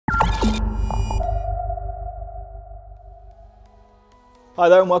Hi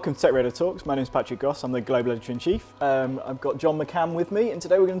there and welcome to TechRadar Talks. My name is Patrick Goss, I'm the Global Editor-in-Chief. I've got John McCann with me and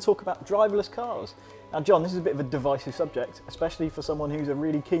today we're going to talk about driverless cars. Now John, this is a bit of a divisive subject, especially for someone who's a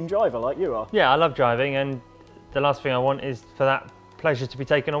really keen driver like you are. Yeah, I love driving and the last thing I want is for that pleasure to be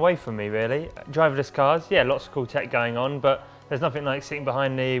taken away from me really. Driverless cars, yeah, lots of cool tech going on, but there's nothing like sitting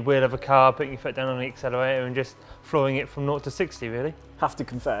behind the wheel of a car, putting your foot down on the accelerator and just flooring it from 0 to 60 really. Have to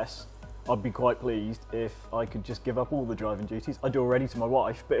confess, I'd be quite pleased if I could just give up all the driving duties. I do already to my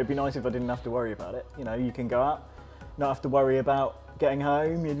wife, but it'd be nice if I didn't have to worry about it. You know, you can go out, not have to worry about getting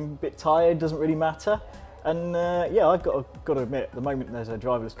home, you're a bit tired, doesn't really matter. And yeah, I've got to admit, the moment there's a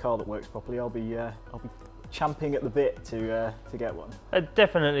driverless car that works properly, I'll be champing at the bit to get one.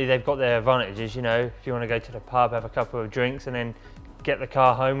 Definitely they've got their advantages, you know, if you want to go to the pub, have a couple of drinks and then get the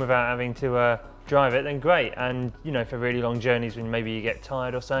car home without having to drive it, then great. And you know, for really long journeys when maybe you get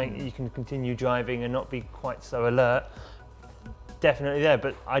tired or something, you can continue driving and not be quite so alert. Definitely there,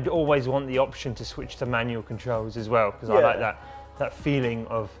 but I'd always want the option to switch to manual controls as well, because I like that feeling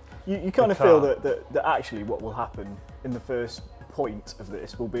of you kind of feel that actually what will happen in the first point of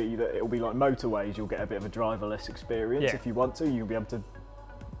this will be that it'll be like motorways, you'll get a bit of a driverless experience. If you want to, you'll be able to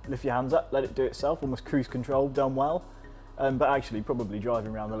lift your hands up, let it do it itself, almost cruise control done well. But actually probably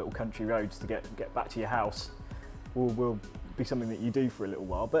driving around the little country roads to get back to your house will be something that you do for a little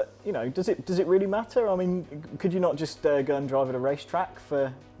while. But you know, does it really matter? I mean, could you not just go and drive at a racetrack do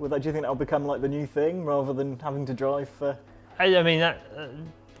you think that'll become like the new thing rather than having to drive for? I mean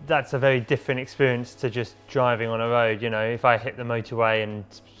that's a very different experience to just driving on a road. You know, if I hit the motorway and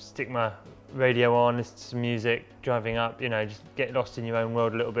stick my radio on, listen to some music, driving up, you know, just get lost in your own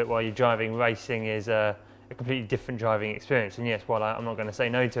world a little bit while you're driving. Racing is a completely different driving experience, and yes, while I'm not going to say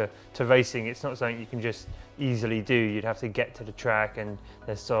no to racing, it's not something you can just easily do. You'd have to get to the track, and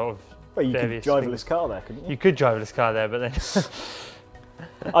there's sort of well, you various could driverless car there, couldn't you? You could driverless car there, but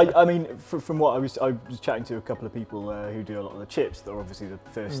then I mean, from what I was chatting to a couple of people who do a lot of the chips, that are obviously the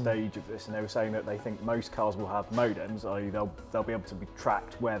first stage of this, and they were saying that they think most cars will have modems, i.e. they'll be able to be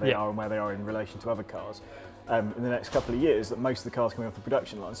tracked where they are and where they are in relation to other cars in the next couple of years, that most of the cars coming off the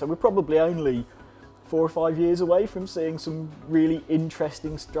production line. So we're probably only 4 or 5 years away from seeing some really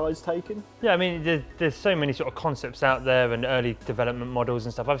interesting strides taken. Yeah, I mean, there's so many sort of concepts out there and early development models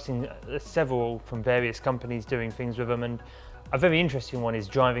and stuff. I've seen several from various companies doing things with them, and a very interesting one is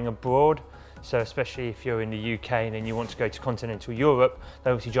driving abroad. So especially if you're in the UK and then you want to go to continental Europe,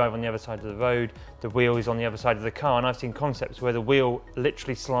 they obviously drive on the other side of the road, the wheel is on the other side of the car, and I've seen concepts where the wheel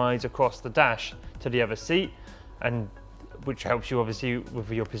literally slides across the dash to the other seat, and which helps you obviously with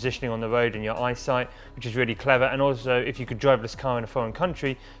your positioning on the road and your eyesight, which is really clever. And also, if you could driverless car in a foreign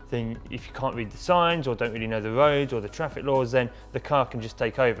country, then if you can't read the signs or don't really know the roads or the traffic laws, then the car can just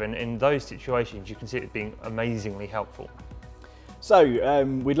take over. And in those situations, you can see it being amazingly helpful. So,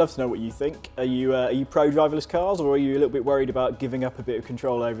 we'd love to know what you think. Are you pro driverless cars, or are you a little bit worried about giving up a bit of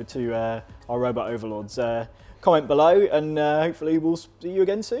control over to our robot overlords? Comment below, and hopefully we'll see you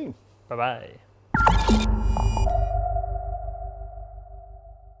again soon. Bye-bye.